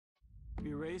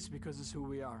We race because it's who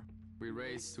we are. We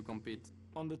race to compete.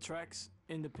 On the tracks,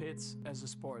 in the pits, as a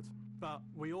sport. But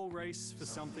we all race for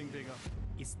something bigger.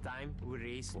 It's time we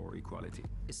race for equality.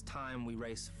 It's time we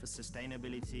race for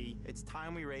sustainability. It's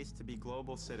time we race to be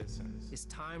global citizens. It's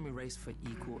time we race for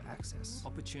equal access,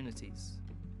 opportunities,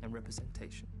 and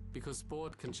representation. Because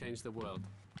sport can change the world,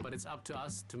 but it's up to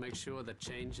us to make sure that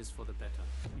change is for the better.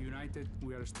 United,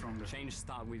 we are stronger. Change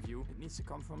starts with you. It needs to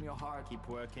come from your heart. Keep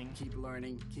working. Keep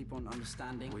learning. Keep on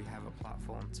understanding. We have a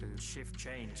platform to shift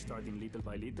change, starting little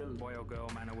by little. Boy or girl,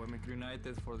 man or woman.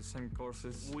 United for the same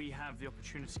causes. We have the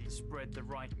opportunity to spread the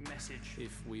right message.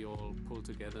 If we all pull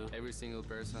together, every single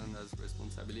person has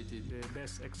responsibility. The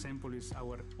best example is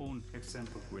our own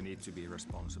example. We need to be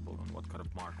responsible on what kind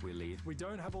of mark we leave. We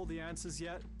don't have all the answers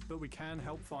yet, but we can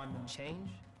help find them. Change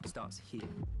starts here.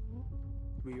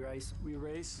 We race. We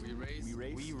race. We race. We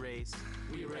race. We race.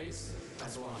 We race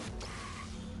as one.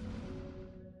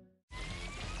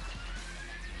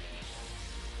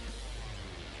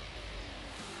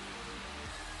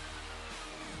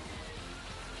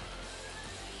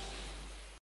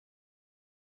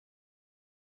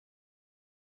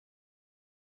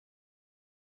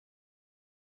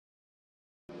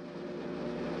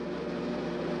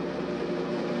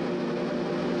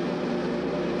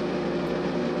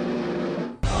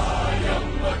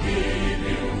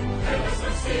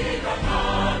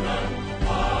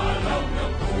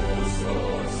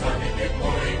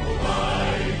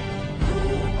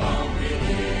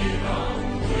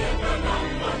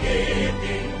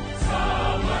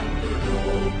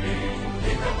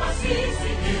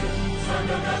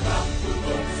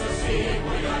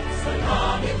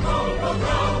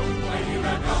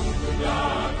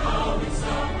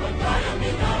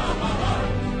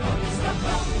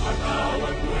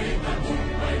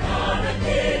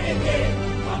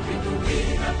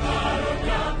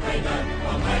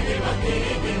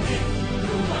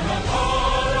 Lumalaw